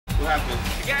What happened?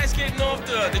 The guy's getting off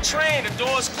the train, the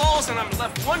door's closed, and I'm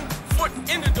left 1 foot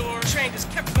in the door. The train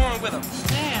just kept going with him.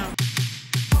 Damn.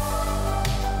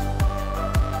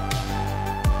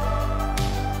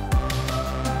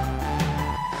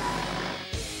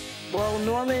 Well,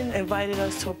 Norman invited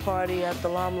us to a party at the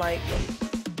Limelight.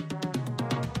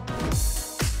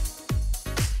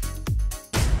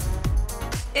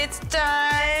 It's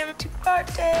time to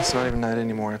party. It's not even night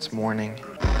anymore, it's morning.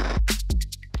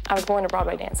 I was going to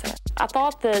Broadway dancing. I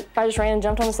thought that if I just ran and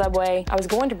jumped on the subway, I was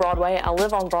going to Broadway, I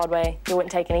live on Broadway, it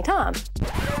wouldn't take any time.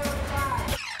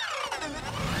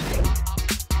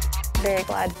 Very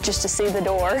glad just to see the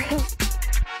door.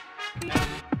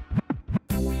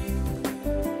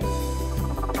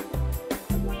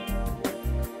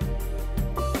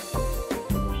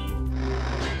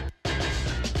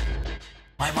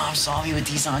 My mom saw me with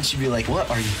these on, she'd be like, what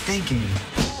are you thinking?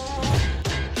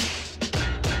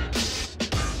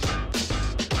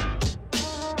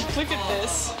 Look at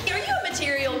this. Are you a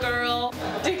material girl?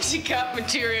 Dixie Cup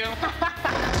material.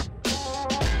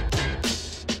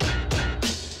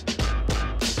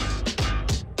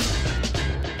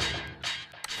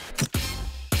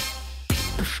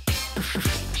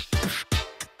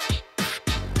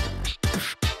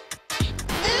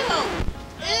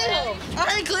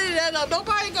 I ain't cleaning that up.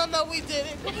 Nobody gonna know we did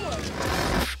it. Come on.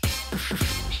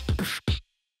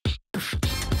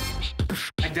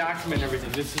 I document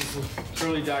everything. This is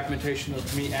early documentation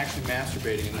of me actually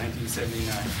masturbating in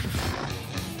 1979.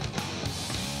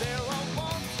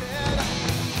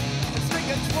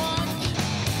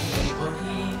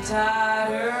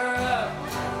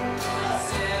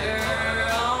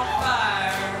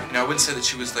 You know, I wouldn't say that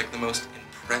she was like the most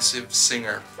impressive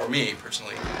singer for me,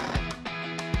 personally.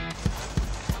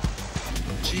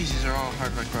 Jeez, these are all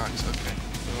hard like rocks. Okay,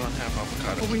 we won't have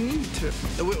avocado. Well, we need to.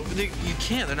 You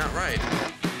can't, they're not right.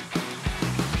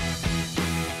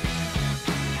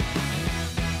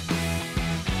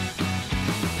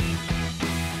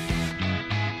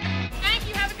 Thank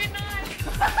you. Have a good night.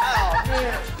 Oh,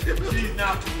 man. She's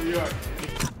not from New York.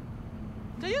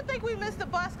 Do you think we missed the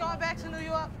bus going back to New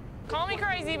York? Call me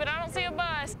crazy, but I don't see a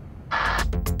bus.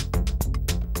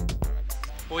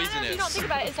 Poisonous. If you don't think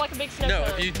about it, it's like a big snow No,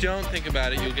 cone. if you don't think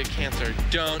about it, you'll get cancer.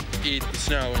 Don't eat the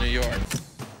snow in New York.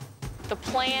 The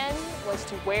plan was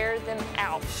to wear them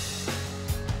out.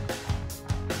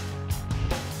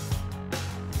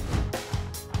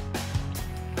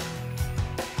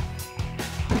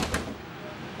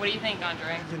 What do you think,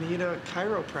 Andre? You need a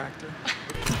chiropractor.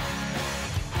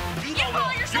 You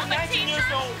call yourself a teacher?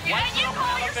 Yeah, you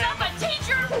call yourself a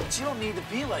teacher? But you don't need to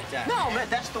be like that. No, man,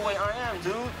 that's the way I am,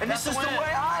 dude. And this is the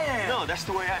way I am. No, that's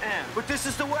the way I am. But this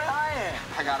is the way I am.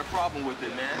 I got a problem with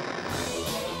it, man.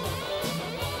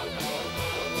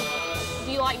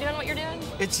 Do you like doing what you're doing?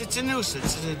 It's a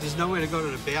nuisance. There's no way to go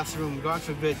to the bathroom, God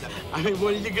forbid. I mean,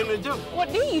 what are you gonna do?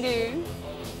 What do you do?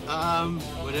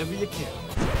 Whatever you can.